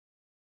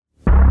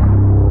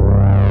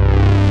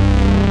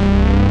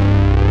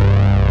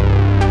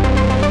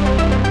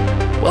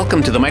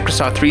Welcome to the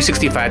Microsoft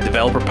 365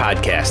 Developer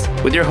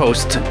Podcast with your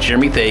hosts,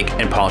 Jeremy Thake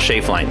and Paul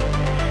Schaeflein.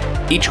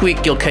 Each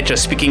week, you'll catch us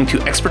speaking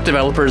to expert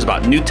developers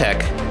about new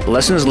tech,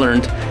 lessons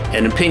learned,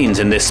 and opinions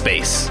in this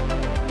space.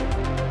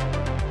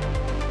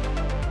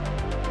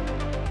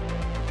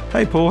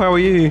 Hey Paul, how are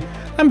you?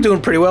 I'm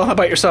doing pretty well. How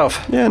about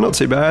yourself? Yeah, not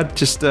too bad.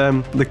 Just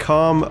the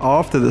calm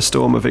after the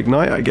storm of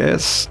Ignite, I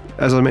guess.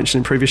 As I mentioned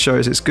in previous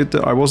shows, it's good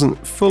that I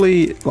wasn't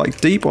fully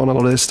deep on a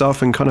lot of this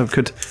stuff and kind of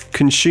could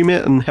consume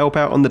it and help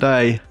out on the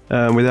day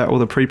without all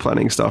the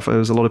pre-planning stuff. There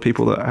was a lot of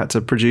people that had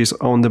to produce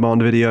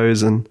on-demand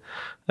videos, and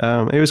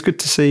it was good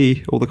to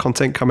see all the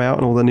content come out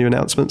and all the new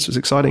announcements. It was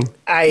exciting.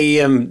 I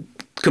am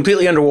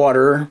completely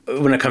underwater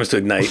when it comes to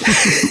Ignite.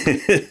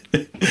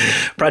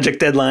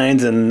 Project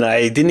deadlines, and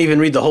I didn't even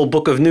read the whole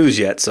book of news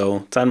yet, so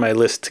it's on my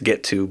list to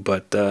get to.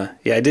 But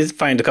yeah, I did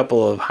find a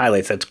couple of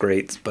highlights. That's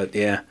great. But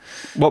yeah.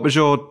 What was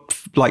your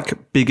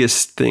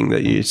biggest thing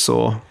that you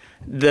saw?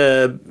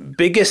 The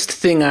biggest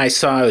thing I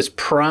saw is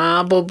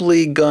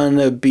probably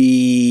gonna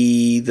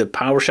be the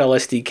PowerShell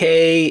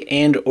SDK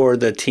and or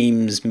the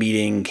Teams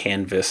meeting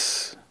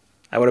canvas.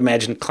 I would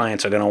imagine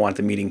clients are going to want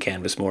the meeting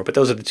canvas more, but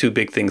those are the two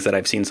big things that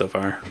I've seen so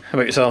far. How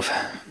about yourself?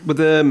 With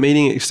the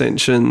meeting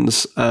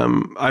extensions,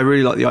 I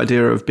really like the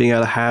idea of being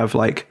able to have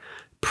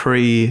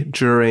pre,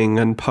 during,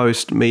 and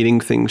post meeting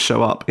things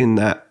show up in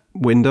that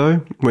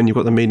window when you've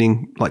got the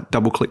meeting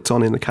double clicked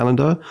on in the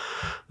calendar.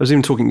 I was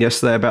even talking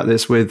yesterday about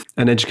this with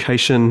an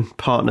education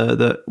partner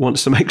that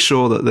wants to make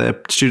sure that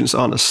their students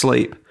aren't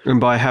asleep.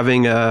 And by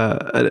having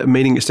a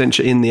meeting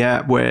extension in the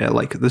app where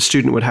the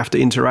student would have to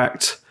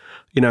interact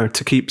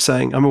to keep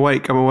saying, I'm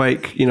awake,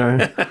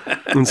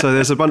 and so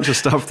there's a bunch of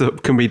stuff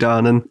that can be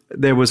done. And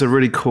there was a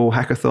really cool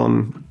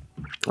hackathon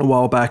a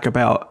while back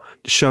about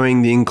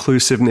showing the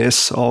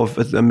inclusiveness of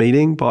a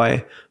meeting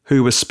by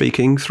who was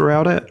speaking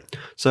throughout it.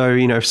 So,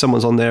 if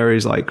someone's on there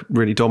who's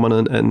really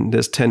dominant and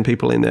there's 10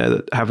 people in there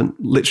that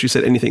haven't literally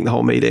said anything the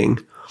whole meeting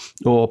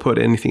or put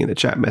anything in the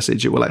chat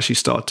message, it will actually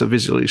start to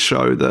visually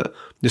show that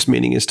this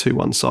meeting is too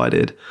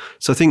one-sided.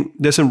 So I think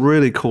there's some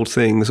really cool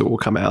things that will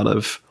come out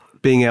of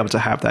being able to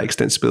have that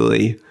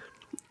extensibility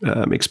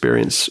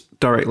experience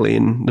directly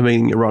in the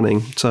meeting you're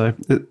running. So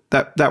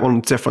that one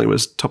definitely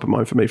was top of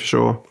mind for me for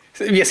sure.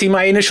 Yeah, see,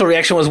 my initial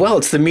reaction was, well,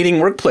 it's the meeting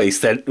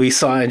workplace that we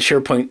saw in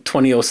SharePoint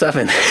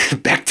 2007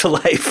 back to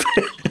life.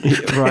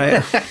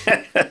 Right.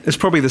 It's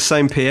probably the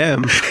same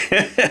PM.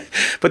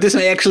 But this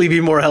may actually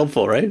be more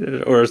helpful, right?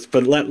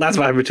 But lots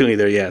of opportunity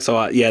there, yeah.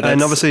 So, yeah.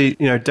 And obviously,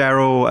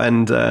 Daryl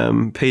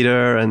and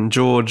Peter and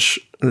George,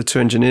 the two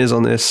engineers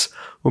on this,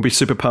 will be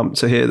super pumped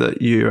to hear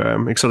that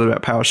you're excited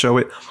about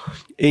PowerShell.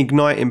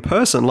 Ignite in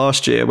person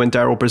last year when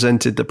Daryl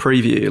presented the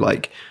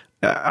preview,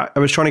 I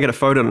was trying to get a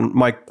photo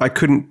and I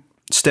couldn't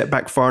step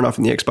back far enough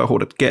in the expo hall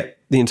to get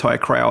the entire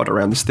crowd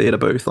around this theater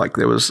booth.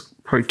 There was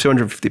probably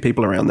 250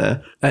 people around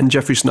there, and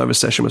Jeffrey Snover's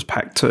session was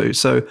packed too.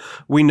 So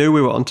we knew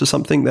we were onto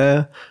something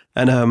there.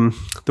 And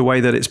the way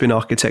that it's been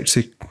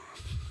architected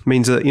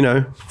means that,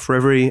 for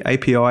every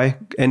API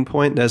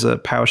endpoint, there's a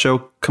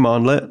PowerShell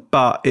commandlet,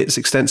 but it's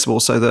extensible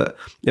so that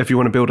if you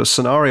want to build a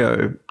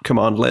scenario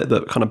commandlet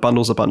that kind of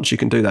bundles a bunch, you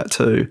can do that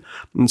too.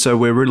 And so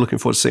we're really looking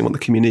forward to seeing what the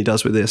community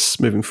does with this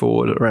moving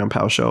forward around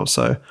PowerShell.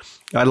 So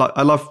I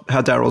love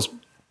how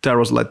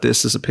Daryl's led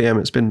this as a PM.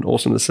 It's been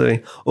awesome to see.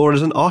 Or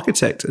as an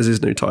architect, as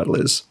his new title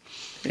is.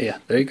 Yeah,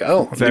 there you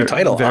go. New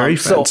title. Very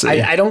fancy. So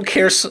I don't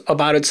care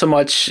about it so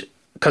much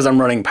because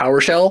I'm running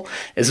PowerShell,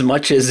 as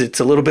much as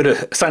it's a little bit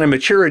of sign of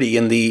maturity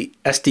in the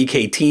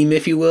SDK team,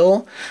 if you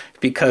will,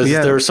 because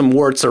there are some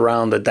warts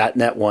around the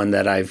 .NET one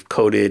that I've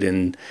coded,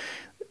 and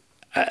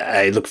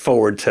I look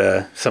forward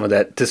to some of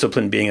that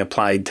discipline being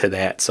applied to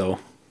that. So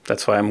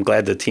that's why I'm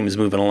glad the team is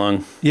moving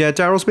along. Yeah,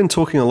 Daryl's been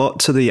talking a lot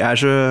to the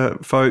Azure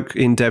folk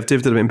in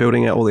DevDiv that have been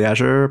building out all the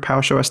Azure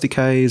PowerShell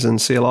SDKs and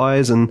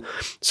CLIs. And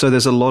so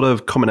there's a lot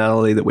of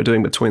commonality that we're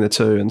doing between the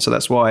two. And so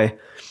that's why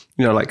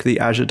the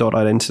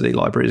Azure.identity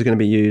library is going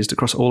to be used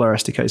across all our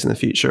SDKs in the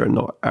future and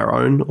not our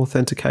own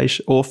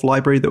authentication auth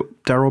library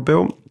that Daryl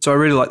built. So I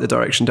really like the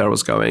direction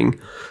Daryl's going,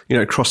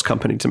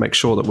 cross-company to make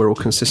sure that we're all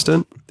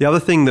consistent. The other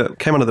thing that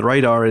came under the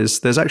radar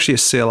is there's actually a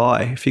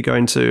CLI. If you go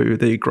into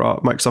the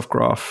Microsoft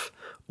Graph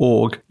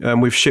org,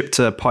 we've shipped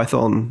a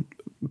Python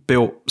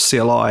built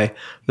CLI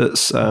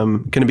that's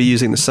going to be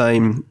using the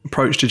same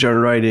approach to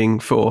generating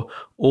for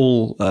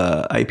all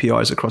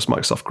APIs across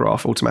Microsoft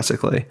Graph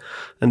automatically.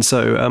 And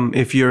so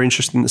if you're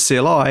interested in the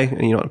CLI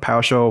and you're not a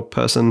PowerShell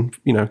person,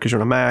 because you're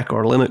on a Mac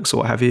or a Linux or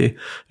what have you,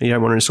 and you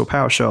don't want to install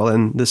PowerShell,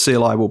 then the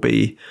CLI will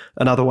be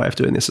another way of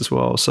doing this as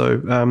well. So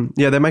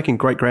they're making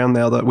great ground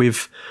now that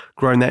we've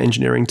grown that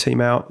engineering team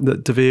out,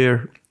 that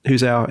Devere,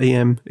 who's our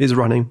EM, is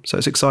running. So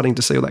it's exciting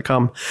to see all that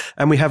come.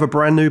 And we have a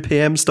brand new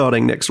PM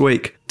starting next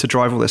week to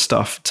drive all this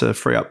stuff, to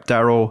free up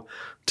Daryl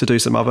to do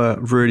some other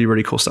really,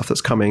 really cool stuff that's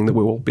coming that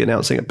we will be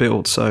announcing at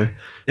Build. So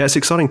yeah, it's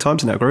exciting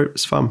times in our group.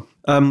 It's fun.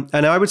 And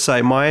I would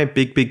say my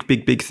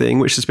big thing,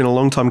 which has been a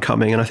long time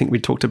coming, and I think we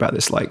talked about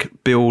this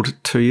Build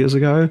 2 years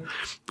ago,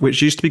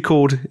 which used to be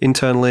called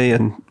internally,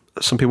 and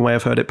some people may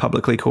have heard it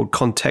publicly, called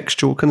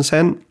contextual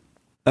consent.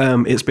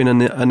 It's been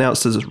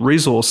announced as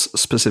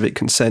resource-specific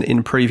consent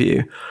in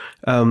preview,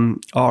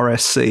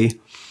 RSC.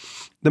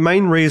 The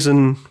main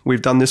reason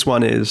we've done this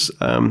one is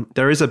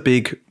there is a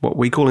big, what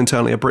we call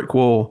internally a brick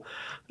wall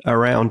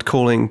around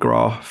calling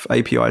Graph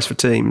APIs for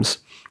Teams.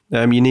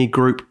 You need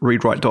group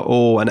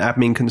readwrite.all and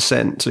admin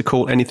consent to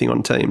call anything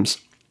on Teams.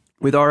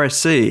 With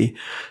RSC,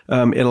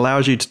 it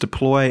allows you to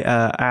deploy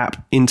an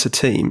app into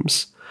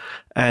Teams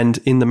and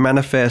in the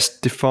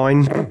manifest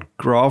define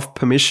Graph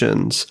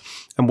permissions.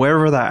 And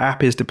wherever that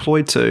app is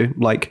deployed to,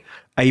 like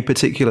a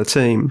particular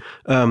team,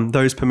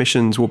 those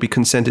permissions will be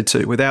consented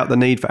to without the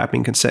need for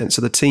admin consent.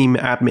 So the team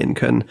admin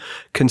can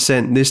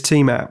consent. This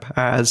team app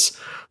has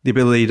the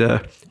ability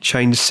to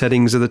change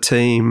settings of the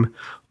team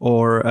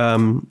or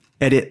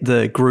edit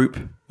the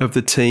group of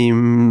the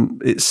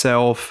team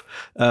itself,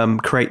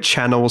 create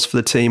channels for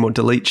the team or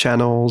delete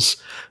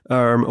channels,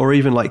 or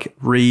even like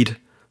read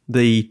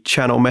the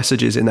channel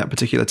messages in that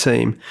particular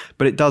team,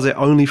 but it does it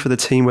only for the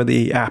team where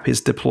the app is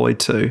deployed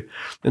to.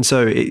 And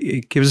so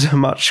it gives a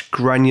much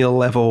granular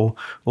level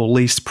or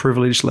least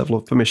privileged level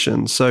of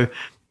permission. So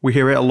we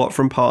hear it a lot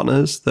from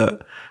partners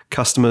that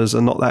customers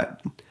are not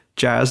that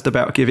jazzed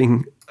about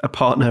giving a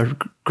partner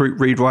group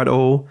read write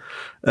all,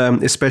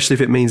 especially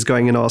if it means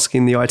going and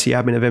asking the IT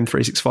admin of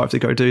M365 to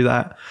go do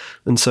that.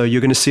 And so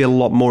you're going to see a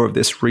lot more of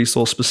this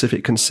resource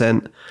specific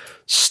consent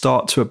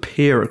start to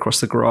appear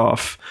across the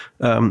Graph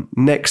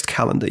next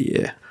calendar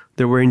year.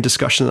 That we're in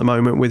discussion at the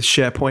moment with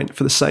SharePoint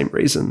for the same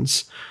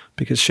reasons,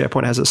 because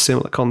SharePoint has a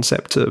similar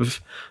concept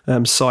of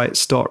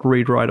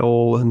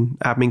sites.readWriteAll and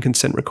admin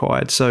consent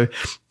required. So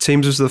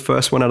Teams was the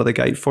first one out of the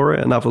gate for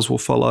it, and others will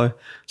follow.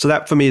 So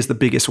that for me is the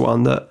biggest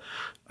one that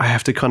I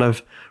have to kind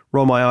of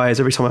roll my eyes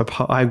every time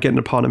I get in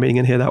a partner meeting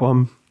and hear that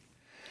one.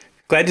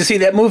 Glad to see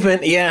that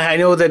movement. Yeah, I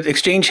know that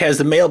Exchange has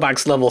the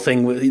mailbox level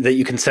thing that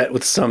you can set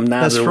with some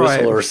nod or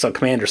whistle or some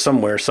command or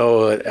somewhere.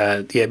 So,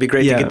 it'd be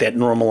great to get that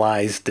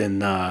normalized.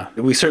 And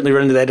we certainly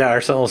run into that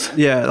ourselves.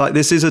 Yeah, like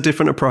this is a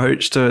different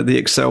approach to the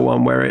Excel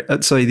one where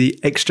the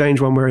Exchange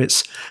one where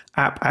it's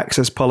app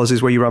access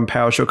policies where you run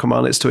PowerShell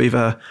commandlets to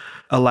either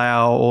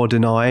allow or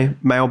deny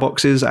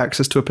mailboxes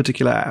access to a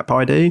particular app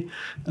ID.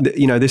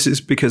 This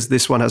is because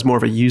this one has more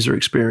of a user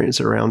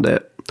experience around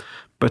it.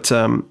 But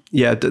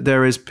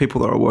there is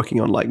people that are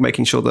working on like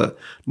making sure that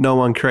no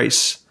one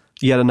creates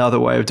yet another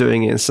way of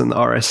doing it, and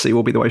RSC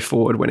will be the way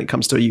forward when it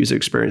comes to a user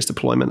experience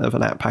deployment of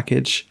an app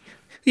package.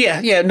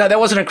 Yeah. No, that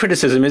wasn't a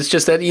criticism. It's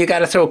just that you got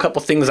to throw a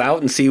couple things out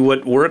and see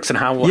what works and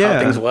how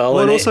things well.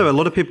 And also, a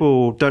lot of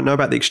people don't know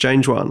about the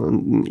Exchange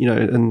one,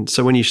 and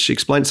so when you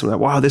explain to them that,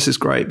 wow, this is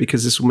great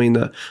because this will mean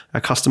that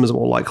our customers are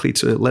more likely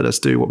to let us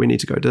do what we need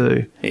to go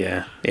do.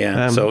 Yeah.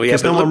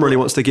 Because no one really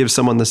wants to give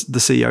someone the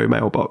CEO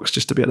mailbox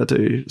just to be able to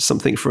do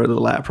something for a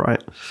little app,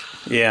 right?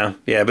 Yeah.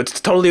 But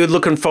totally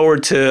looking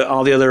forward to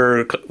all the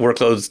other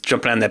workloads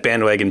jumping on that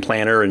bandwagon,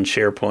 Planner and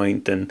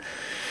SharePoint and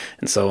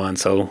so on.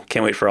 So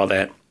can't wait for all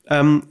that.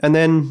 And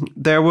then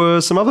there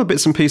were some other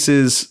bits and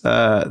pieces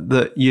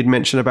that you'd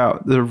mentioned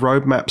about the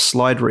roadmap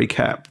slide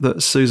recap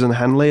that Susan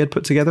Hanley had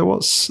put together.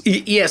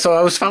 So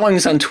I was following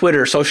this on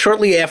Twitter. So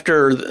shortly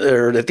after,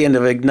 or at the end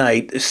of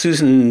Ignite,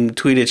 Susan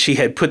tweeted she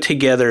had put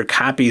together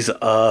copies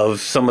of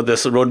some of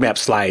this roadmap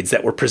slides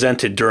that were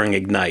presented during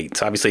Ignite.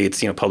 So obviously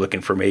it's public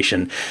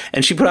information.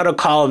 And she put out a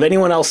call. If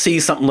anyone else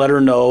sees something, let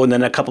her know. And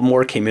then a couple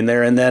more came in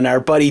there. And then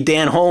our buddy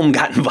Dan Holm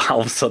got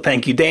involved. So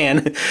thank you,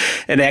 Dan.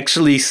 And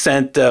actually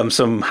sent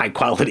some high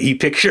quality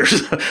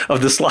pictures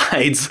of the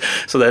slides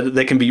so that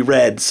they can be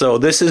read. So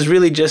this is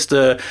really just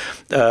a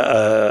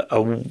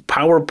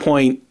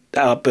PowerPoint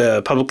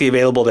publicly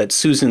available that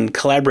Susan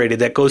collaborated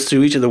that goes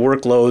through each of the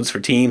workloads for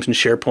Teams and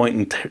SharePoint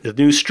and the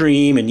new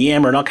stream and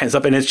Yammer and all kinds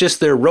of stuff. And it's just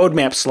their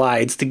roadmap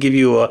slides to give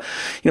you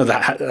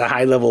the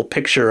high level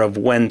picture of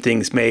when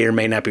things may or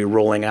may not be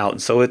rolling out.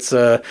 And so it's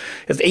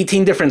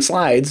 18 different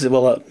slides.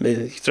 Well,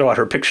 throw out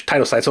her picture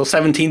title slide. So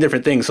 17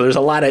 different things. So there's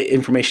a lot of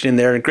information in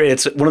there. And great.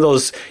 It's one of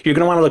those you're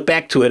going to want to look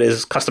back to it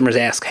as customers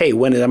ask, hey,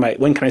 when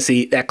can I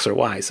see X or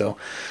Y? So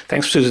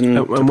thanks, Susan.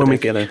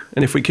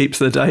 And if we keep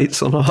to the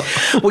dates or not.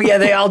 Well, yeah,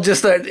 they all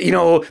just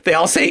they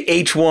all say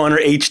H1 or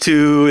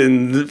H2,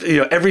 and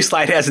every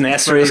slide has an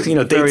asterisk.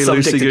 Dates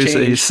subject to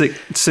change.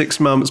 6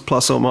 months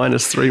plus or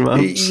minus 3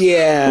 months.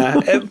 Yeah,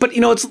 but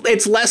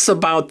it's less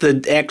about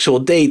the actual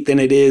date than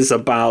it is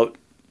about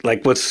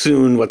like what's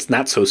soon, what's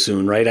not so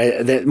soon,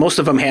 right? Most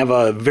of them have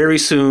a very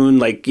soon,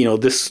 like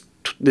this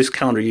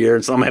calendar year,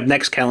 and some have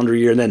next calendar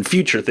year, and then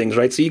future things,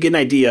 right? So you get an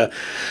idea.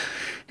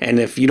 And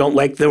if you don't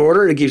like the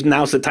order,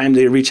 now's the time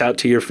to reach out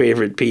to your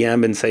favorite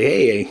PM and say,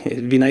 hey,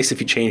 it'd be nice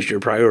if you changed your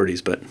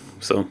priorities.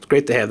 So it's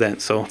great to have that.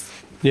 So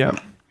yeah,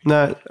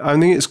 no, I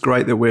think it's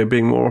great that we're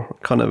being more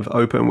kind of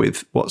open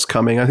with what's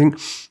coming. I think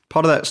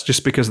part of that's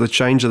just because of the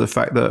change of the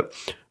fact that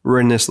we're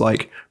in this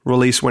like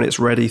release when it's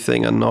ready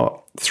thing and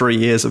not 3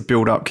 years of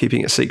build up,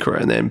 keeping it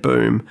secret, and then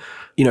boom.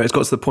 It's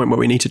got to the point where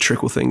we need to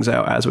trickle things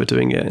out as we're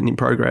doing it and in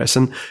progress.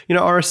 And,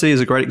 RSC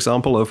is a great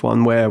example of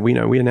one where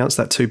we announced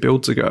that 2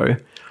 builds ago.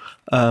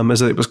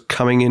 as it was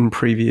coming in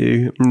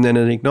preview. And then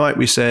in Ignite,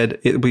 we said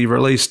it would be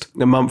released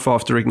a month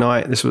after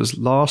Ignite. This was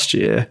last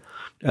year.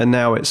 And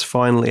now it's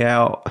finally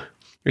out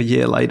a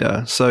year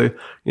later. So,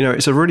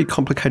 it's a really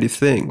complicated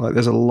thing. Like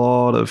there's a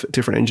lot of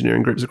different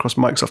engineering groups across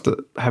Microsoft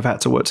that have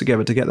had to work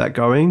together to get that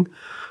going.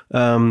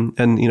 And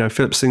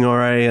Philip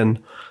Signore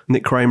and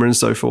Nick Kramer and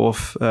so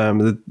forth,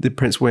 the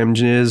principal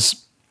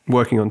engineers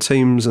working on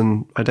Teams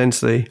and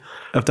Identity,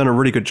 have done a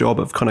really good job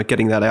of kind of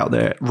getting that out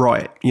there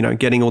right,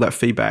 getting all that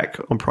feedback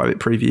on private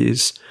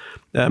previews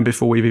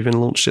before we've even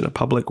launched in a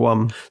public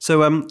one.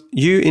 So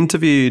you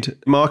interviewed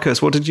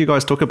Marcus. What did you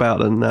guys talk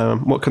about, and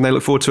what can they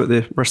look forward to at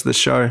the rest of the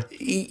show?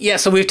 Yeah,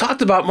 so we've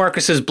talked about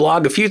Marcus's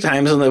blog a few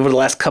times over the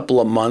last couple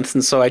of months,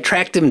 and so I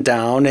tracked him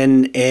down,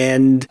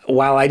 and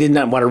while I did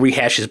not want to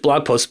rehash his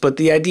blog post, but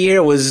the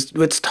idea was,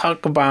 let's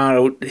talk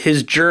about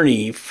his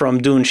journey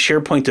from doing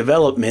SharePoint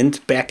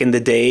development back in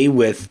the day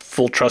with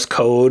Full Trust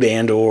Code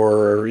and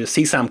or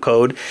CSOM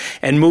code,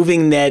 and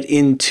moving that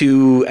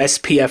into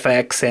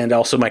SPFX and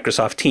also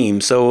Microsoft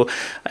Teams. So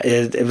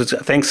it was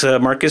thanks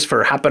Marcus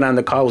for hopping on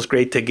the call. It was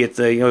great to get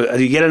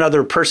yet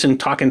another person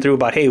talking through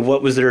about, hey,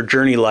 what was their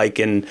journey like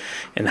and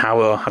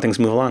how things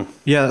move along.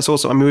 Yeah, that's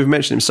awesome. I mean, we've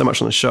mentioned him so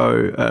much on the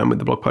show with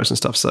the blog posts and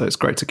stuff, so it's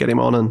great to get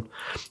him on and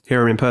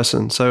hear him in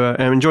person. So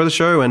enjoy the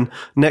show, and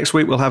next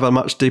week we'll have a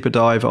much deeper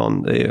dive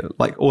on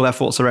all our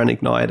thoughts around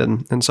Ignite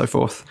and so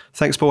forth.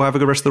 Thanks, Paul. Have a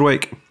good rest of the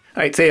week.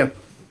 All right, see ya.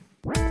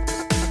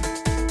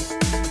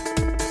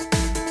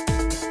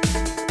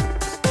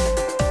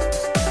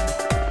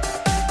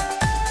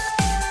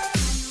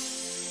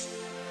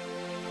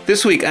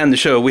 This week on the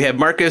show, we have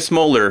Marcus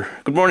Moeller.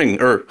 Good morning,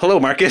 or hello,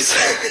 Marcus.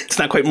 It's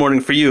not quite morning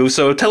for you.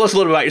 So tell us a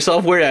little about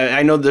yourself.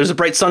 I know there's a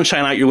bright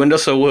sunshine out your window,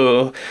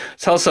 so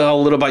tell us a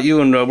little about you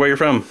and where you're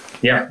from.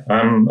 Yeah,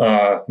 I'm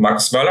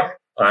Marcus Moeller.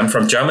 I'm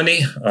from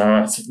Germany,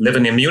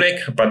 living in Munich,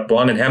 but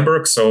born in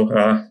Hamburg.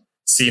 So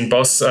seen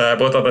both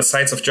of the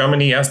sides of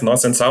Germany, yes,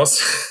 north and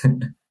south.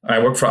 I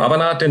work for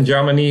Avanade in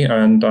Germany,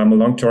 and I'm a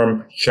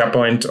long-term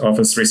SharePoint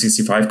Office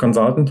 365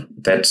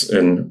 consultant. That's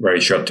in very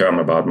short term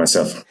about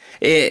myself.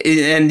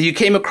 And you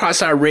came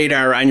across our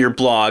radar on your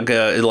blog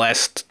the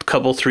last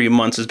 3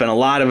 months. There's been a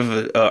lot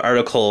of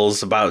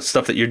articles about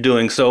stuff that you're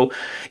doing. So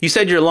you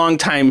said you're a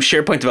long-time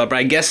SharePoint developer.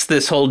 I guess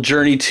this whole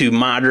journey to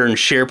modern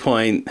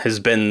SharePoint has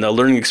been a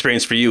learning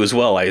experience for you as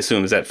well, I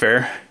assume. Is that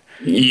fair?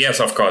 Yes,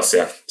 of course,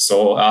 yeah.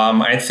 So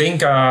I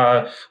think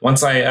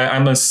once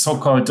I'm a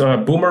so-called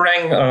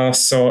boomerang,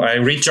 so I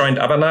rejoined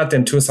Avanade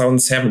in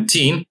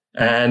 2017.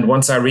 And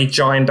once I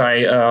rejoined,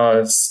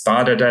 I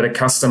started at a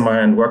customer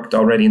and worked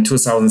already in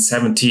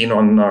 2017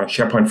 on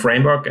SharePoint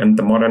Framework and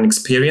the modern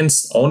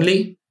experience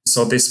only.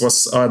 So this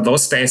was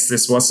those days.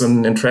 This was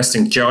an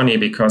interesting journey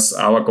because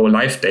our go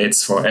live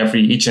dates for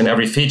each and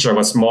every feature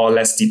was more or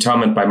less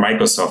determined by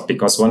Microsoft.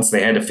 Because once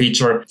they had a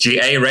feature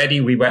GA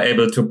ready, we were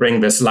able to bring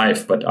this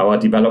live. But our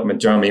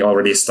development journey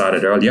already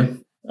started earlier.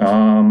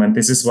 And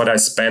this is what I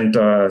spent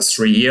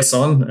 3 years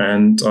on.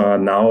 And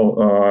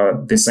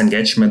now this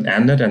engagement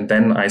ended. And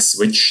then I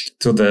switched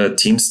to the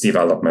Teams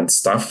development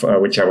stuff,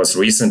 which I was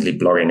recently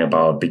blogging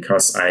about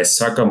because I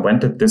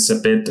circumvented this a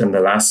bit in the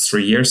last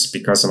 3 years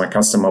because my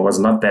customer was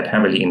not that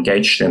heavily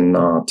engaged in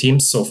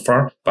Teams so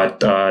far.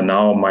 But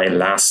now my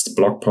last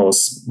blog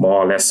posts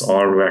more or less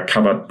all were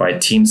covered by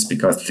Teams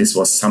because this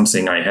was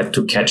something I had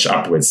to catch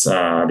up with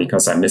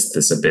because I missed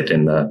this a bit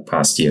in the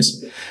past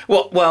years.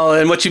 Well,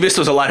 and what you missed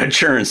was a lot of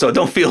churn. So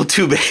don't feel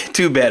too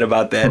bad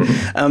about that.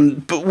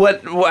 But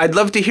what I'd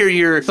love to hear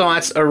your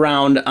thoughts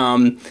around.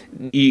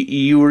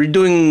 You were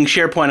doing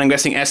SharePoint, I'm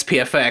guessing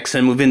SPFX,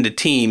 and move into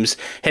Teams.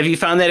 Have you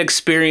found that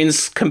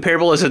experience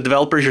comparable as a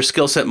developer? Is your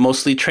skill set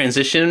mostly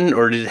transition,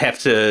 or did you have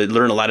to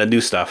learn a lot of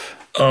new stuff?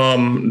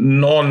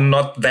 No,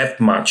 not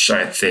that much,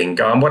 I think.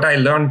 What I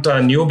learned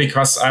new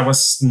because I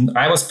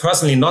was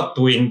personally not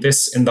doing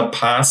this in the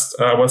past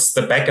was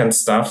the backend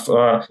stuff,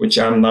 which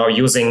I'm now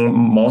using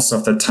most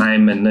of the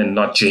time in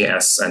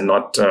Node.js and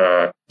not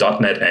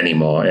 .NET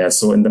anymore. Yeah,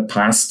 so in the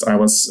past, I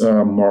was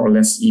more or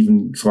less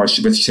even with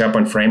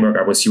SharePoint Framework,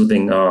 I was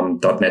using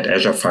 .NET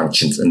Azure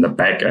functions in the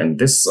backend.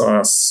 This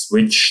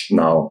switched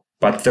now.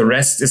 But the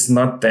rest is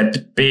not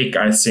that big,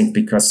 I think,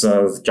 because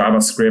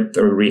JavaScript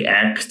or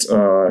React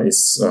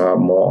is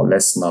more or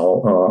less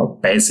now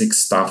basic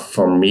stuff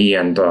for me.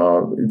 And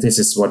this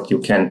is what you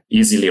can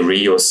easily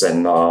reuse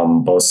in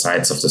both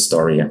sides of the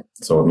story.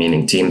 So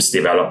meaning Teams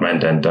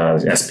development and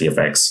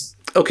SPFX.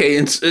 Okay,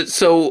 and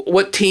so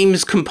what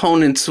Teams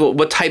components,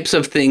 what types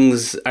of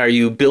things are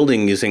you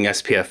building using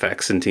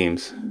SPFX and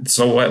Teams?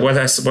 So what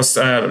I was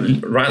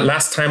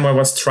last time I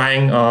was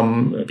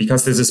trying,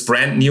 because this is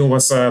brand new,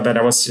 was that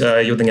I was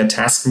using a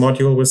task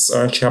module with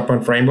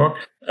SharePoint Framework.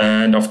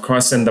 And of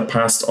course, in the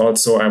past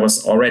also, I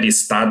was already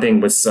starting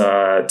with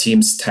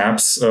Teams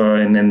tabs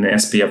in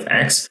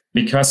SPFX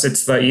because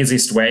it's the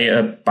easiest way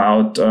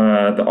about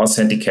the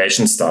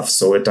authentication stuff.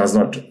 So it does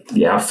not,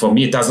 for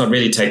me, it does not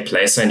really take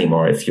place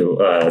anymore if you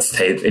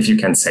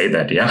can say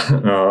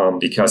that,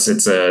 because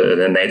it's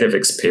a native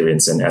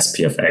experience in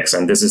SPFX.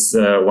 And this is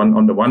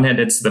on the one hand,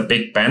 it's the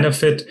big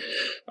benefit.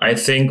 I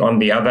think on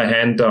the other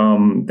hand,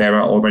 there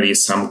are already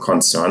some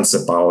concerns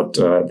about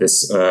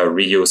this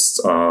reused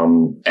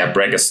app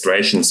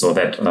registration, so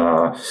that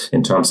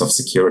in terms of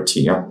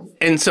security, yeah.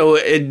 And so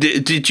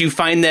did you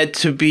find that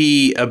to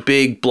be a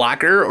big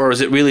blocker, or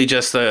is it really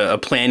just a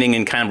planning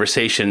and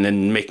conversation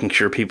and making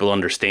sure people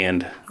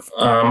understand?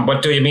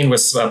 What do you mean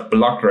with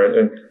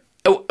blocker?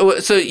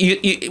 So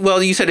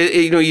you said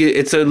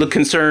it's a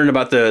concern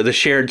about the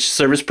shared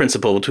service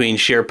principle between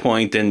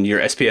SharePoint and your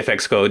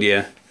SPFX code,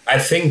 yeah. I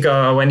think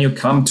when you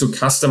come to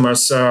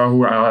customers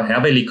who are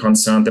heavily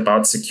concerned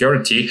about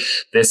security,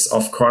 this,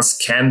 of course,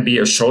 can be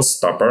a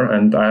showstopper.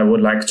 And I would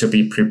like to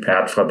be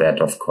prepared for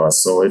that, of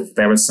course. So if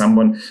there is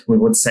someone who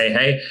would say,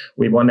 hey,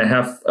 we want to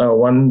have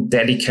one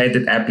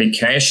dedicated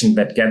application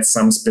that gets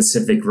some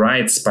specific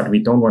rights, but we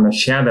don't want to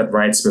share that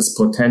rights with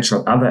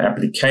potential other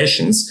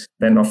applications,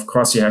 then, of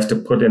course, you have to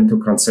put into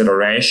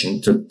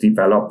consideration to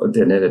develop it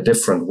in a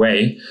different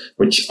way,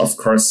 which, of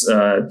course,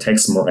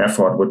 takes more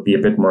effort, would be a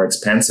bit more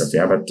expensive.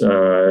 Yeah, but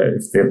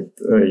if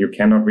you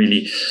cannot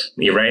really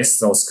erase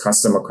those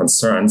customer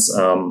concerns,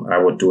 I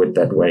would do it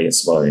that way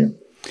as well. Yeah.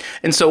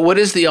 And so what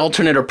is the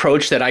alternate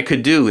approach that I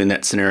could do in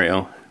that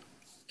scenario?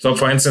 So,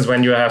 for instance,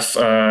 when you have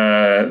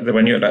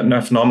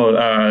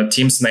normal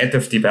Teams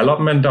native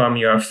development,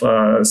 you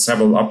have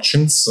several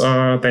options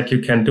that you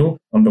can do.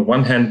 On the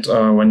one hand,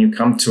 when you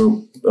come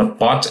to a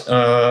bot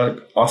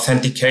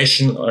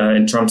authentication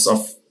in terms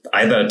of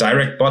either a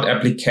direct bot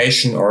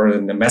application or a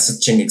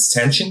messaging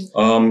extension,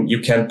 you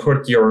can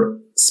put your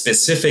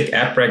specific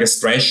app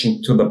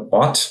registration to the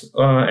bot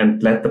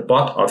and let the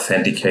bot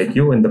authenticate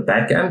you in the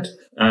backend.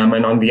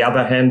 And on the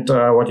other hand,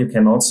 what you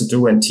can also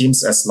do in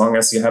Teams, as long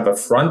as you have a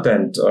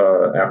front-end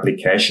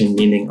application,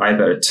 meaning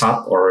either a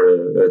tab or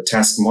a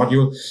task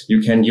module,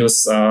 you can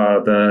use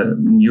the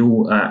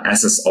new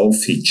SSO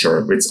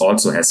feature, which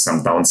also has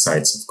some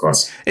downsides, of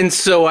course. And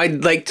so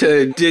I'd like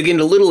to dig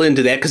in a little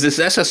into that, because this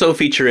SSO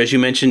feature, as you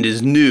mentioned,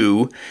 is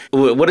new.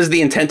 What is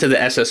the intent of the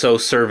SSO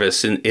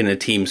service in a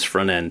Teams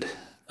front end?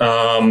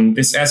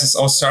 This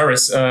SSO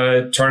service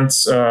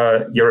turns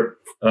your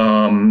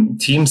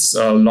Teams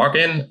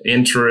login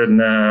into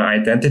an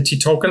identity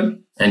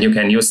token. And you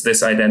can use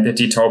this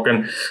identity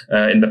token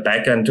in the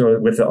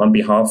backend with the on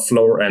behalf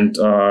flow and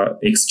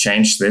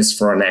exchange this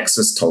for an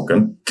access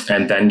token.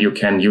 And then you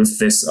can use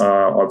this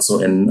also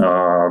in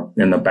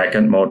the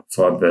backend mode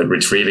for the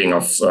retrieving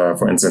of,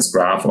 for instance,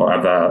 Graph or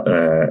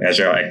other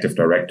Azure Active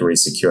Directory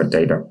secure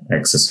data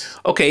access.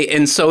 Okay,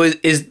 and so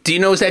do you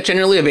know, is that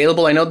generally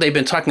available? I know they've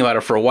been talking about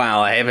it for a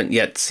while. I haven't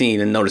yet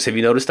seen and noticed. Have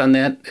you noticed on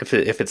that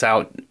if it's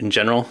out in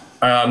general?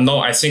 No,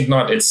 I think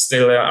not. It's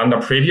still under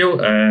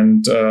preview,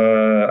 and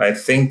I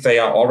think they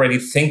are already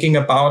thinking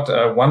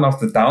about one of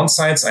the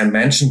downsides. I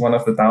mentioned one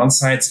of the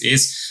downsides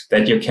is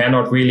that you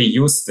cannot really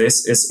use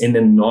this is in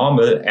a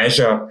normal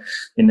Azure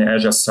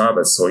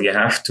service. So you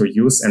have to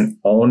use an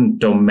own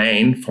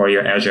domain for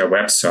your Azure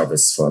Web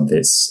Service for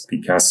this,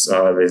 because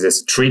this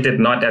is treated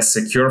not as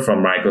secure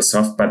from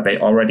Microsoft, but they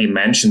already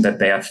mentioned that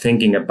they are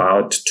thinking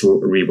about to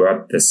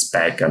revert this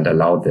back and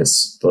allow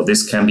this. So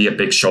this can be a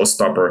big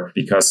showstopper,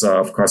 because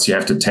of course you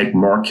have to take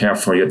more care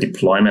for your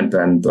deployment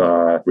and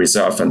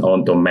reserve an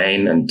own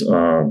domain, and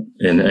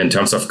in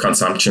terms of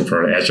consumption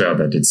for Azure,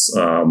 that it's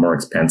more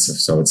expensive.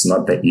 So it's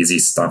not the easy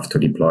stuff to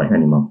deploy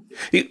anymore.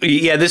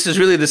 Yeah, this is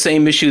really the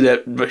same issue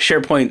that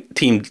SharePoint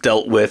team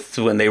dealt with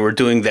when they were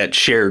doing that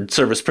shared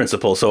service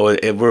principle. So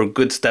it were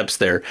good steps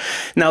there.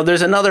 Now,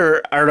 there's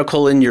another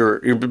article in your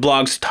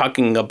blogs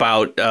talking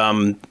about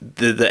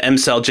the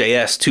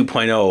MCell.js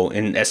 2.0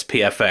 in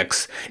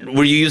SPFX.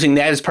 Were you using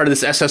that as part of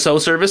this SSO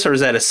service, or is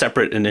that a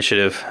separate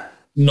initiative?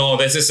 No,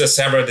 this is a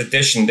separate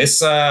edition. This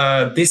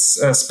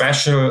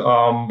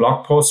special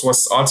blog post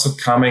was also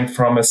coming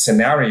from a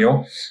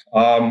scenario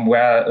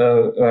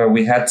where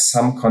we had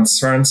some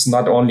concerns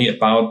not only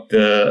about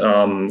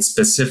the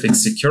specific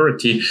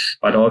security,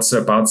 but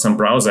also about some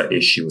browser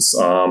issues.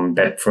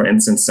 That, for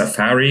instance,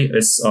 Safari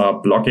is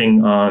blocking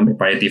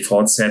by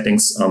default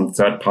settings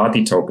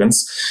third-party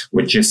tokens,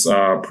 which is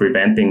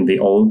preventing the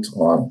old,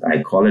 or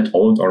I call it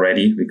old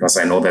already, because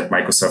I know that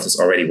Microsoft is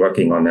already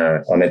working on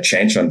a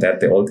change on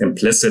that, the old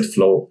implicit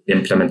flow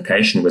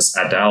implementation with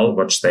Adele,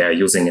 which they are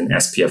using in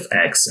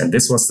SPFX. And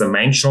this was the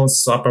main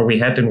showstopper we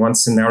had in one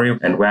scenario,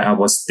 and where I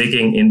was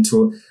digging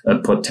into a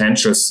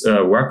potential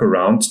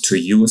workaround to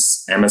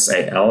use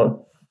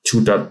MSAL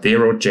 2.0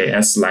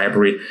 JS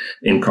library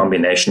in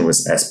combination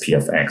with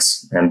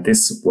SPFX. And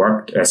this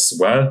worked as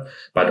well,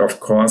 but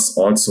of course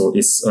also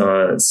is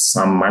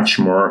some much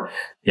more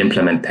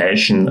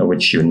implementation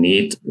which you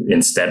need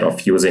instead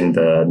of using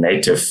the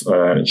native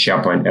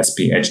SharePoint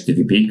SP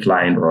HTTP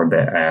client or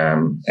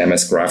the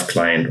MS Graph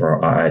client or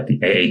the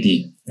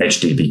AAD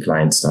HTTP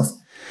client stuff.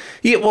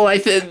 Yeah, well,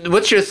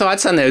 what's your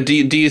thoughts on that? Do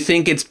you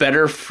think it's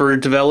better for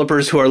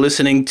developers who are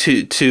listening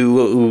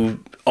to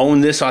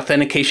own this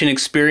authentication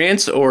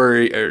experience,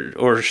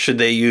 or should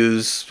they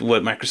use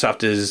what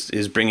Microsoft is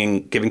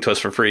giving to us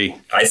for free?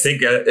 I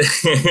think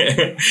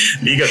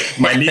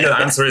my legal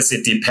answer is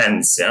it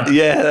depends. Yeah.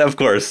 Yeah, of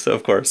course.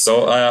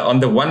 So on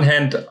the one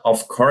hand,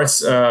 of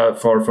course,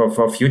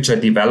 for future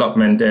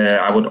development,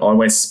 I would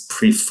always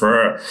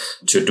prefer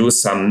to do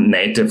some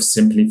native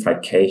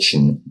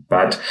simplification.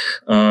 But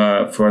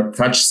for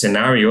such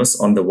scenarios,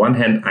 on the one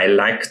hand, I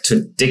like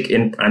to dig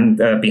in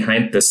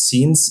behind the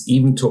scenes,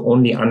 even to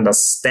only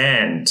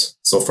understand.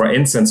 So for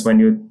instance, when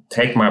you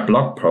take my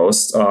blog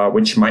post,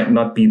 which might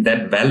not be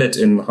that valid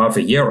in half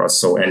a year or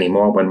so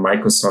anymore, when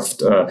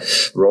Microsoft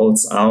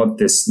rolls out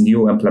this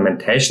new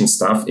implementation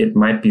stuff, it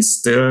might be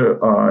still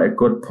a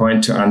good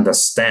point to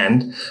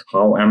understand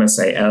how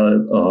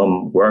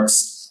MSAL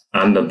works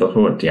under the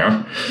hood,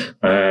 yeah.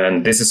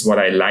 And this is what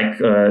I like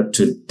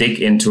to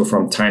dig into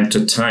from time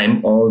to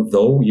time,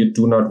 although you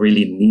do not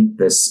really need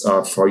this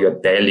for your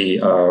daily,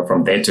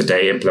 from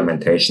day-to-day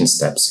implementation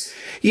steps.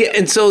 Yeah,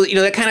 and so,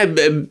 that kind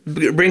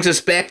of brings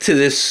us back to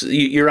this.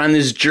 You're on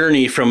this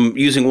journey from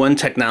using one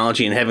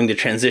technology and having to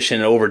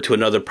transition over to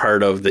another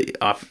part of the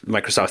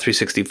Microsoft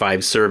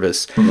 365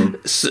 service.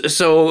 Mm-hmm.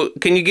 So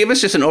can you give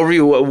us just an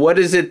overview? What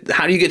is it?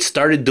 How do you get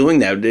started doing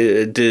that?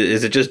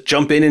 Is it just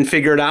jump in and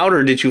figure it out,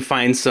 or did you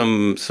find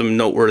some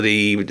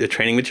noteworthy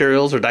training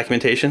materials or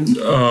documentation?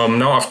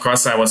 No, of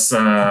course, I was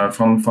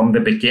from the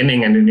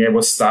beginning, and it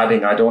was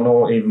starting. I don't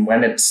know even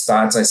when it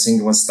starts. I think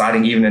it was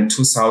starting even in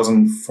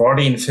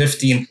 2014,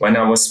 15. When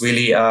I was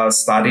really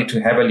starting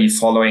to heavily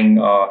following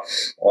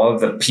all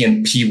the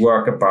PnP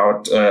work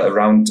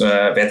around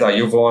Vedha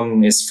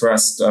Yuvon, his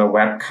first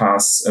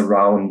webcasts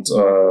around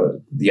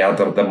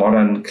the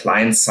modern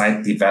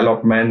client-side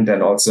development,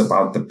 and also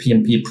about the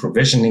PnP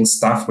provisioning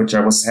stuff, which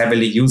I was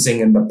heavily using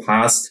in the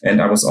past.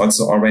 And I was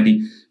also already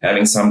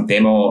having some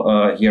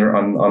demo here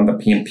on the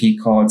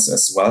PnP codes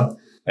as well.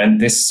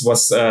 And this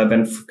was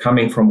then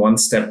coming from one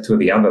step to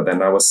the other.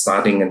 Then I was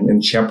starting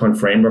in SharePoint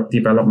framework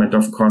development,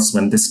 of course,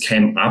 when this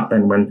came up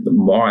and when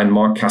more and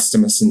more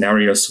customer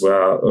scenarios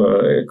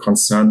were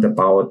concerned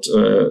about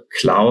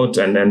cloud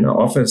and then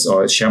Office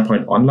or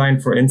SharePoint Online,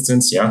 for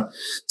instance. Yeah.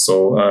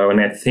 So when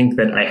I think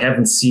that I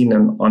haven't seen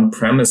an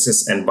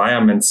on-premises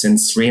environment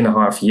since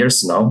 3.5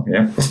 years now.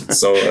 Yeah.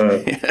 So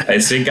I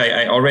think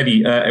I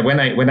already when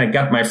I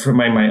got my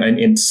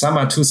in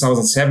summer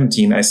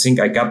 2017, I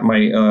think I got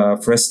my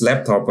first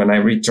laptop when I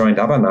rejoined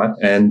Avanade,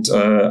 and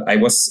I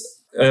was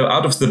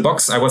out of the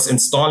box. I was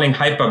installing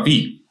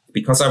Hyper-V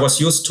because I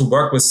was used to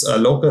work with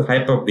local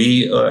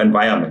Hyper-V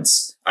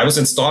environments. I was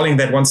installing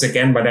that once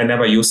again, but I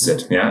never used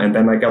it. Yeah. And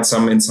then I got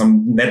some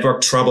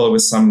network trouble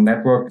with some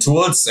network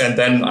tools, and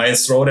then I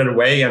threw it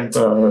away and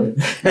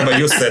never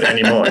used it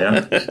anymore.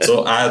 Yeah.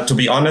 So to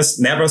be honest,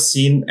 never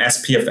seen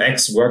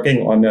SPFX working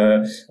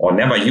or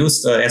never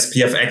used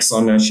SPFX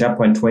on a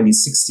SharePoint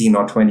 2016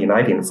 or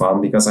 2019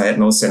 farm because I had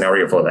no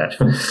scenario for that.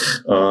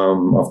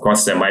 Of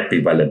course, there might be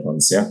valid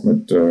ones. Yeah.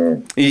 But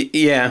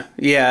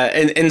yeah.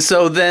 And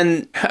so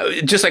then,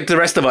 just like the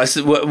rest of us,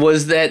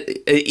 was that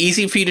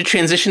easy for you to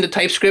transition to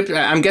TypeScript?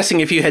 I'm guessing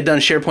if you had done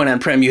SharePoint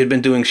on-prem, you had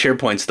been doing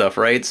SharePoint stuff,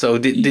 right? So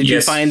did yes.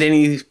 you find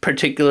any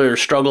particular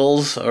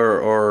struggles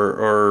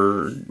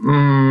or?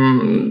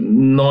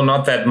 No,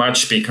 not that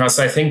much, because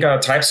I think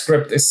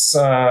TypeScript is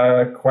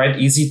quite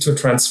easy to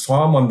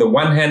transform. On the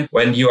one hand,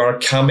 when you are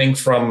coming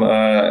from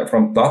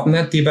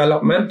 .NET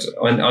development,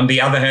 and on the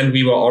other hand,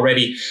 we were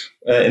already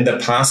in the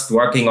past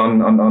working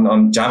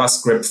on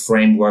JavaScript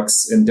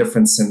frameworks in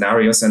different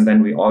scenarios, and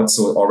then we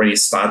also already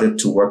started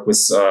to work with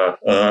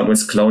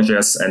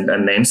closures and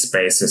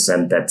namespaces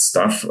and that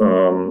stuff.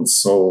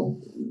 So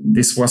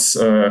this was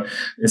a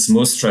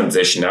smooth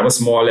transition. I was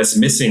more or less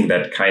missing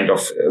that kind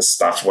of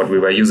stuff what we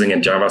were using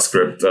in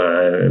JavaScript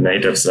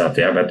native stuff.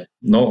 Yeah, but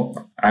no,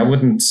 I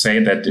wouldn't say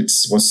that it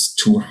was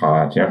too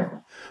hard. Yeah.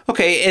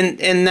 Okay,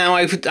 and now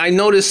I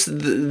noticed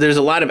there's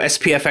a lot of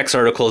SPFX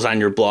articles on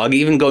your blog.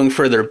 Even going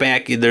further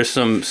back, there's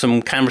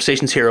some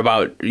conversations here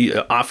about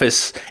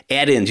Office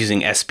add-ins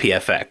using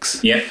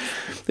SPFX. Yeah.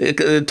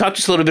 Talk to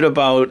us a little bit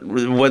about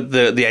what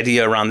the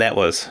idea around that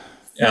was.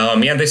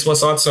 This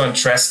was also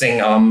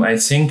interesting. I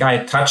think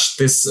I touched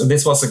this.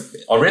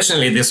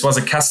 Originally this was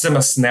a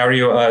customer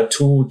scenario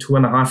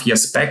 2.5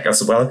 years back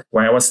as well,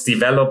 where I was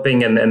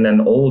developing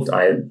an old,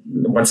 I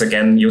once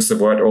again use the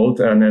word old,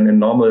 and a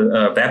normal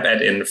web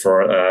add-in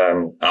for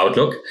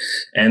Outlook.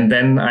 And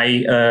then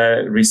I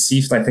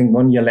received, I think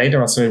 1 year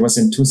later, so it was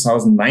in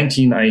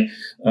 2019, I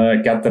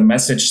got the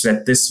message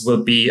that this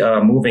will be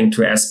moving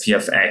to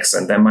SPFX.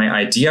 And then my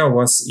idea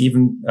was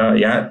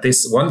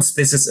once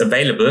this is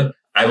available,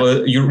 I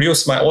will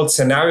use my old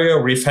scenario,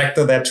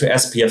 refactor that to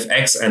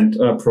SPFX, and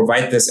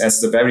provide this as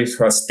the very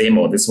first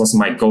demo. This was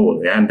my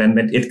goal. Yeah. And then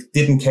it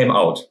didn't came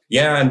out.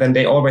 Yeah. And then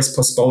they always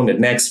postponed it.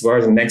 Next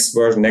version.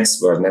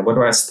 And what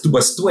I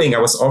was doing, I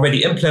was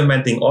already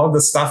implementing all the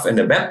stuff in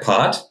the web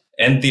part.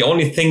 And the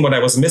only thing what I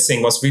was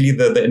missing was really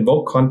the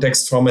invoke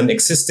context from an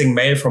existing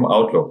mail from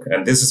Outlook.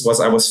 And this is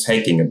what I was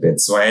faking a bit.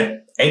 So I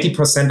had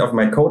 80% of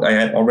my code I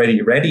had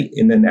already ready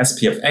in an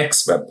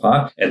SPFX web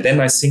part. And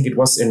then I think it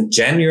was in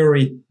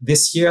January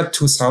this year,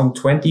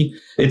 2020,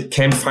 it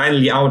came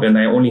finally out and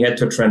I only had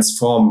to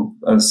transform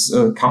a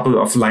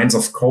couple of lines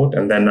of code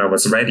and then I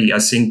was ready. I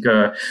think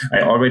I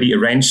already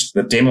arranged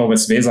the demo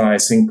with Vesa, I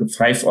think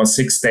 5 or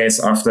 6 days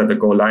after the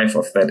go live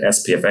of that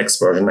SPFX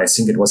version. I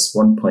think it was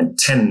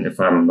 1.10 if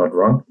I'm not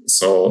wrong.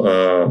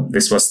 So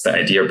this was the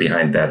idea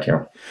behind that,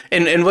 yeah.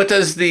 And what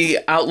does the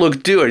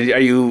Outlook do? Are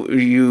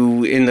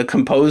you in the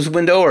compose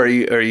window or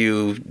are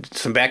you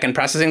some backend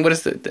processing? What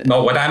is the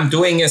No, what I'm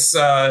doing is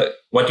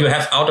what you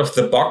have out of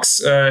the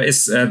box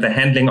is the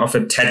handling of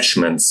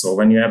attachments. So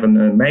when you have a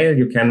mail,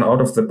 you can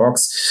out of the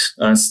box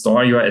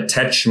store your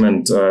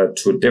attachment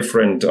to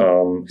different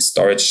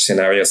storage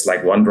scenarios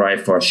like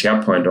OneDrive or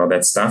SharePoint or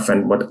that stuff.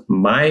 And what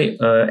my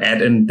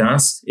add-in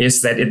does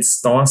is that it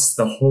stores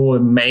the whole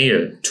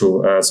mail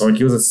so it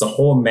uses the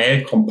whole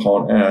mail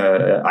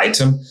component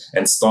item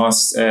and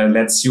stores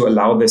lets you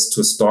allow this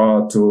to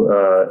store to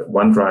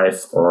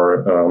OneDrive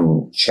or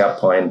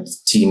SharePoint,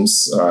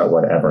 Teams,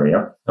 whatever.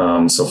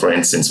 Yeah. So for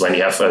instance, when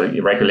you have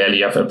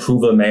regularly have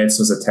approval mails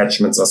with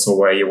attachments or so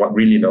where you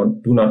really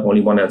do not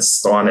only want to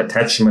store an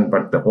attachment,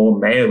 but the whole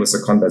mail with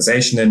a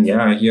conversation in,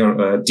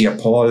 here, dear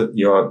Paul,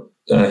 your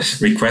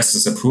request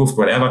is approved,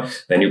 whatever,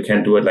 then you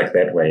can do it like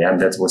that way. And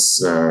that was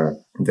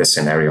the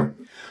scenario.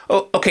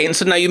 Oh, okay. And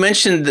so now you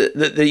mentioned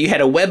that you had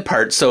a web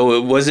part.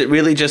 So was it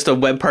really just a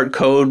web part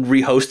code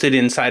rehosted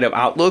inside of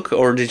Outlook,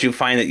 or did you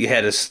find that you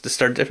had to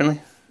start differently?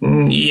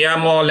 Yeah,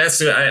 more or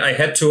less. I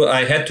had to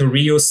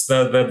reuse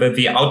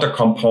the outer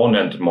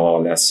component more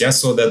or less. Yeah,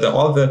 so that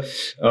all the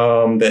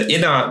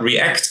inner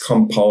React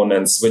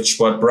components which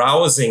were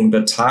browsing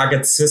the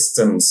target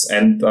systems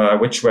and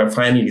which were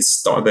finally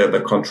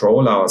the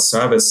controller or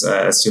service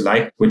as you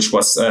like, which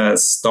was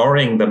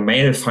storing the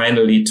mail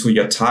finally to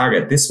your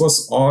target. This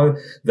was all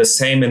the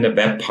same in the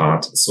web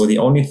part. So the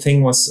only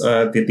thing was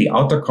the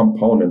outer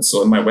component.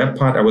 So in my web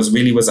part, I was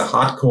really with a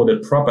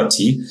hard-coded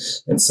property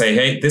and say,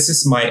 hey, this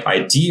is my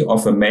ID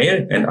of a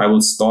mail, and I will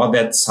store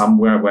that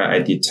somewhere where I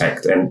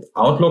detect. And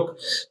Outlook,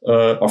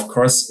 of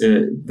course,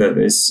 that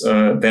is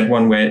that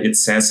one where it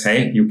says,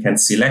 hey, you can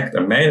select a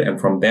mail, and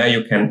from there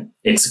you can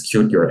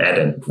execute your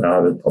add-in.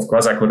 Of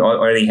course, I could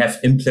already have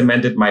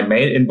implemented my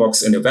mail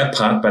inbox in a web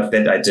part, but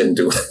that I didn't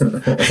do.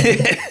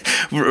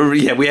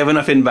 Yeah, we have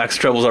enough inbox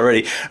troubles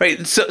already.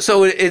 Right.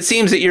 So it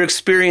seems that your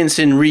experience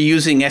in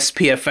reusing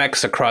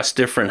SPFX across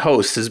different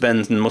hosts has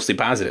been mostly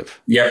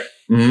positive. Yeah.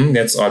 Mm-hmm.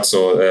 That's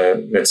also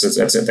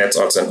that's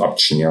also an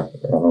option. Yeah.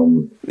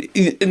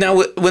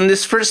 Now, when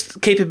this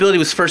first capability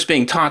was first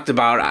being talked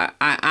about,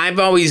 I've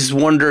always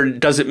wondered,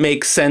 does it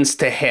make sense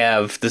to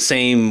have the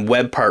same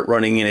web part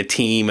running in a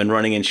team and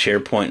running in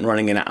SharePoint and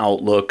running in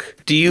Outlook?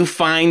 Do you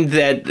find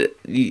that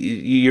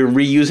you're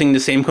reusing the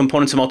same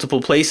components in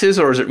multiple places,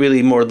 or is it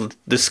really more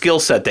the skill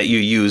set that you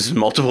use in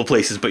multiple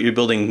places, but you're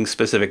building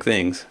specific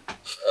things?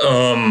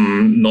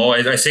 No,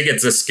 I think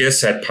it's a skill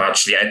set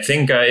partially. I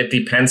think it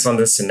depends on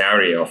the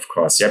scenario, of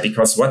course. Yeah,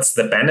 because what's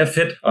the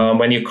benefit?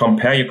 When you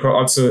compare, you could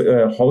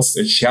also host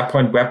a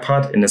SharePoint web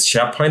part in a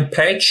SharePoint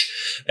page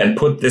and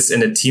put this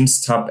in a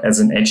Teams tab as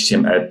an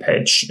HTML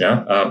page.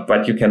 Yeah,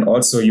 but you can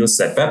also use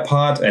that web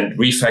part and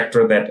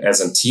refactor that as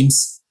a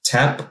Teams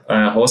tab,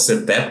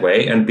 hosted that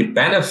way. And the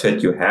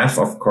benefit you have,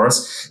 of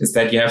course, is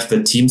that you have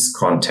the Teams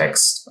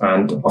context.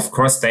 And of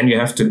course, then you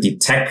have to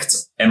detect,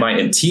 am I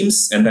in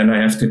Teams? And then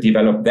I have to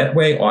develop that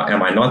way, or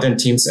am I not in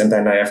Teams? And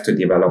then I have to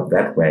develop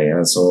that way.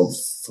 And so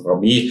for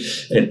me,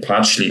 it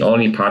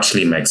only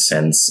partially makes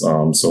sense.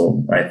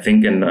 So I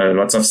think in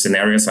lots of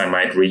scenarios, I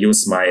might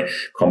reuse my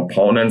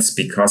components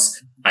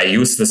because I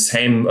use the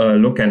same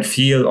look and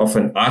feel of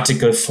an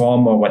article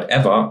form or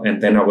whatever,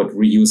 and then I would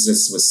reuse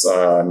this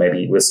with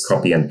maybe with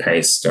copy and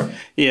paste.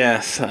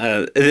 Yes,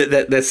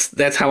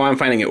 that's how I'm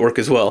finding it work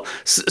as well.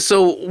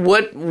 So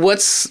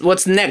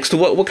what's next?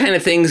 What kind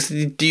of things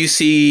do you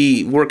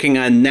see working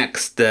on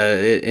next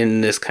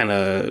in this kind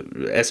of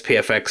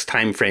SPFX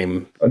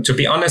timeframe? To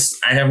be honest,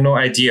 I have no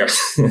idea.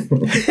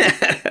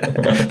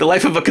 The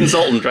life of a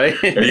consultant, right?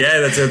 Yeah,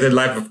 that's the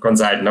life of a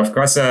consultant. Of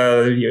course,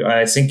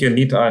 I think you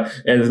need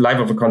the life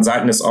of a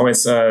consultant is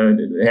always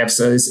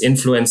is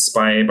influenced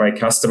by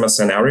customer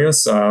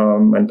scenarios,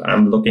 and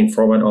I'm looking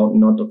forward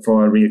not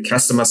for a real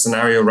customer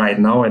scenario right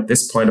now at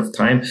this point of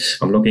time.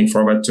 I'm looking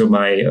forward to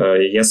my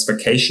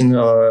vacation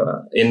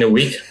in a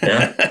week,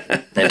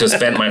 and to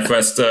spend my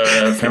first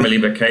family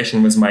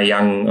vacation with my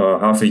young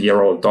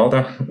half-a-year-old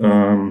daughter.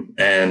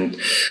 And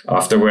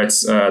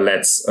afterwards,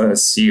 let's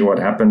see what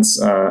happens.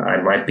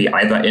 I might be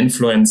either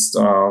influenced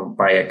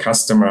by a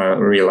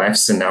customer real-life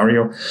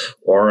scenario,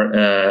 or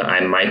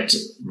I might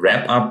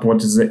wrap up,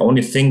 what is the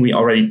only thing we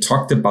already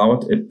talked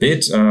about a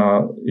bit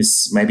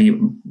is maybe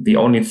the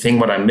only thing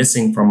what I'm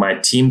missing from my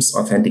Teams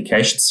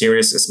authentication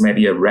series is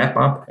maybe a wrap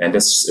up and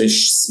a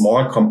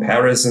small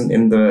comparison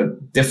in the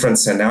different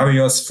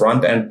scenarios,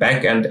 front end,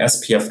 back end,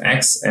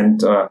 SPFX,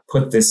 and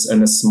put this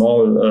in a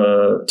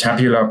small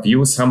tabular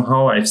view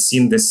somehow. I've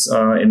seen this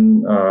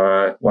in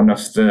one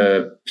of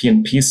the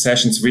PNP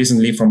sessions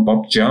recently from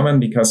Bob German,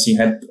 because he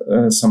had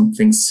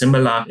something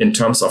similar in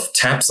terms of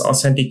tabs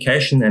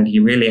authentication, and he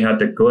really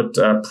had a good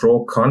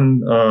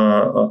pro-con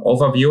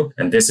overview.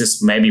 And this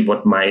is maybe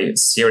what my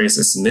series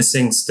is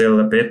missing still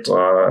a bit.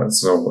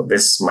 So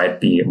this might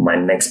be my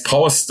next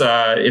post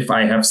if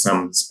I have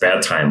some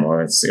spare time,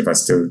 or if I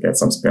still get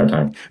some spare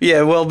time.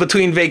 Yeah, well,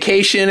 between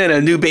vacation and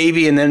a new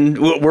baby, and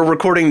then we're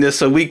recording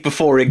this a week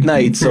before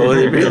Ignite, so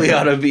it really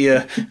ought to be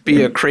a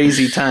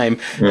crazy time.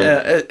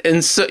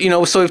 And so,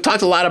 so we've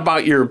talked a lot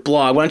about your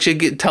blog. Why don't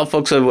you tell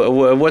folks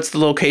what's the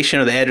location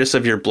or the address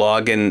of your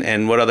blog,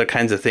 and what other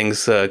kinds of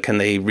things can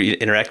they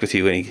interact with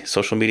you? Any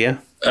social media?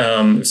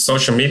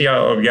 Social media,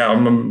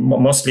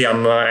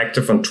 I'm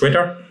active on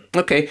Twitter.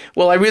 Okay.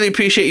 Well, I really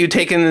appreciate you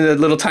taking a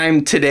little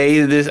time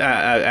today.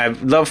 I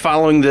love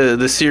following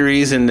the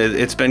series, and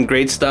it's been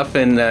great stuff,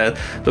 and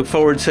look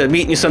forward to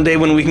meeting you someday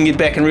when we can get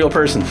back in real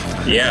person.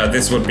 Yeah,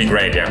 this would be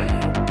great,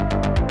 yeah.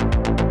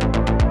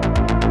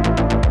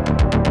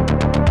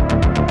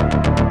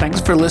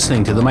 Thanks for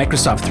listening to the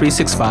Microsoft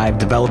 365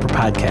 Developer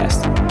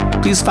Podcast.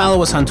 Please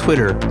follow us on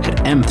Twitter at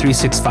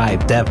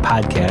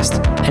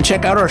M365DevPodcast, and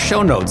check out our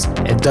show notes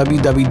at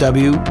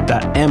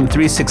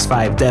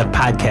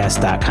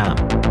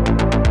www.m365devpodcast.com.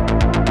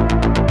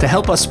 To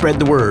help us spread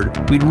the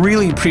word, we'd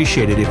really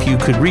appreciate it if you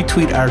could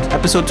retweet our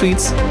episode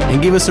tweets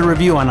and give us a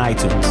review on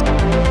iTunes.